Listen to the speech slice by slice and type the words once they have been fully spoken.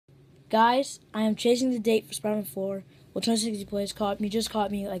Guys, I am chasing the date for Spider-Man 4. Well, 2060 Players just caught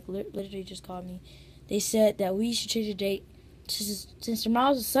me, like literally just caught me. They said that we should change the date. Since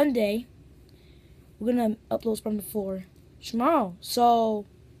tomorrow's a Sunday, we're going to upload Spider-Man 4 tomorrow. So,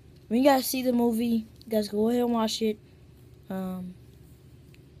 when you guys see the movie, you guys go ahead and watch it.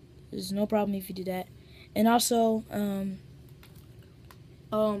 There's no problem if you do that. And also,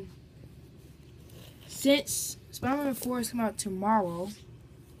 since Spider-Man 4 is coming out tomorrow,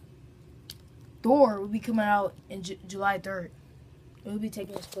 Thor will be coming out in July 3rd. It will be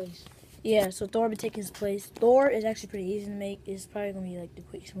taking his place. Yeah, so Thor will be taking his place. Thor is actually pretty easy to make. It's probably going to be like the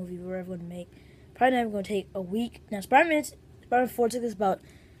quickest movie we're ever going to make. Probably not even going to take a week. Now, Spider-Man 4 took us about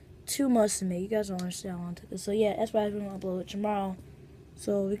 2 months to make. You guys don't understand how long it took us. So, yeah, that's why we're going to upload it tomorrow.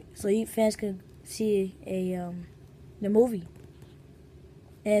 So you fans can see the movie.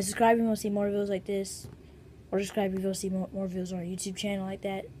 And subscribe if you want to see more videos like this. Or subscribe if you want to see more videos on our YouTube channel like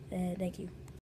that. And thank you.